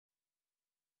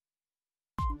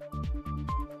Good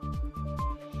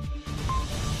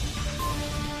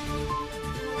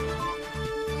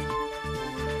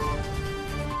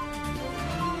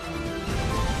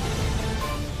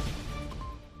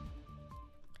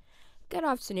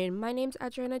afternoon, my name's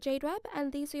Adrianna-Jade Webb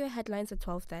and these are your headlines at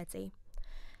 12:30.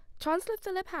 Chancellor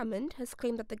Philip Hammond has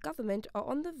claimed that the government are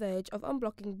on the verge of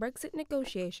unblocking Brexit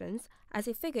negotiations as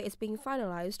a figure is being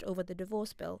finalised over the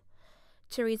divorce bill.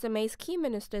 Theresa May's key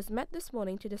ministers met this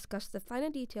morning to discuss the final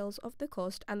details of the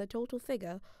cost and the total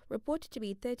figure, reported to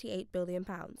be £38 billion.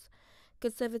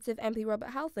 Conservative MP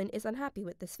Robert Halfon is unhappy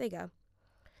with this figure.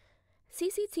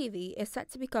 CCTV is set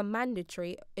to become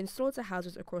mandatory in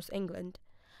slaughterhouses across England.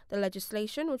 The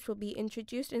legislation, which will be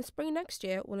introduced in spring next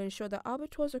year, will ensure that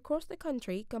abattoirs across the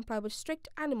country comply with strict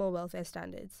animal welfare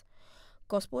standards.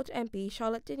 Gosport MP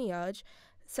Charlotte Diniage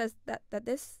says that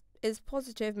this is a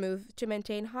positive move to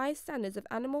maintain high standards of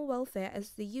animal welfare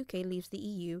as the UK leaves the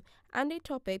EU, and a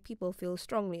topic people feel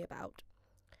strongly about.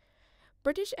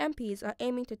 British MPs are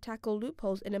aiming to tackle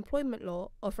loopholes in employment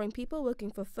law, offering people working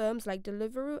for firms like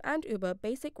Deliveroo and Uber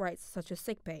basic rights such as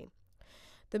sick pay.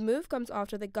 The move comes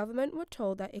after the government were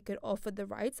told that it could offer the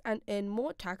rights and earn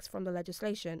more tax from the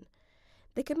legislation.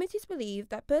 The committees believe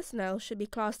that personnel should be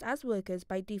classed as workers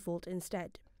by default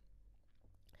instead.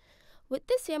 With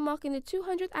this year marking the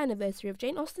 200th anniversary of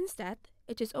Jane Austen's death,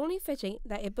 it is only fitting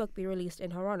that a book be released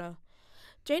in her honour.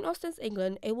 Jane Austen's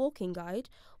England, A Walking Guide,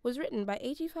 was written by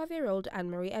 85-year-old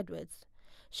Anne-Marie Edwards.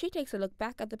 She takes a look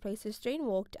back at the places Jane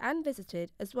walked and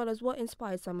visited, as well as what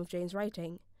inspired some of Jane's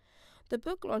writing. The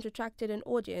book launch attracted an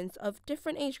audience of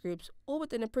different age groups, all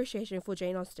with an appreciation for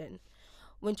Jane Austen.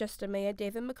 Winchester Mayor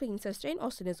David McLean says Jane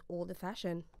Austen is all the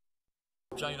fashion.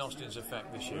 Jane Austen's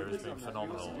effect this year has been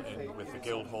phenomenal with the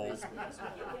Guildhall,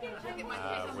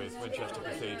 with Winchester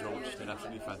Cathedral, which has been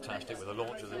absolutely fantastic, with the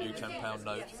launch of the new £10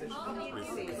 note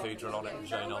with the cathedral on it and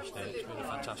Jane Austen. It's been a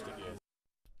fantastic year.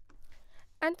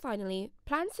 And finally,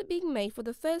 plans are being made for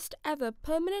the first ever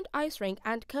permanent ice rink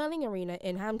and curling arena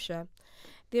in Hampshire.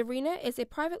 The arena is a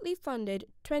privately funded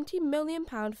 £20 million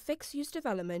fixed-use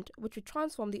development which would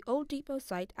transform the old depot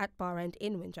site at Bar End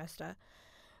in Winchester.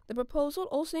 The proposal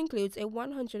also includes a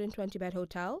 120-bed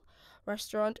hotel,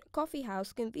 restaurant, coffee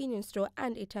house, convenience store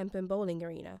and a 10-pin bowling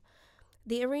arena.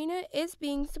 The arena is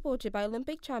being supported by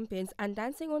Olympic champions and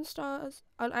Dancing on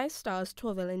Ice stars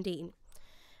Torvill and Dean.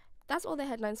 That's all the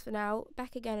headlines for now.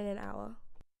 Back again in an hour.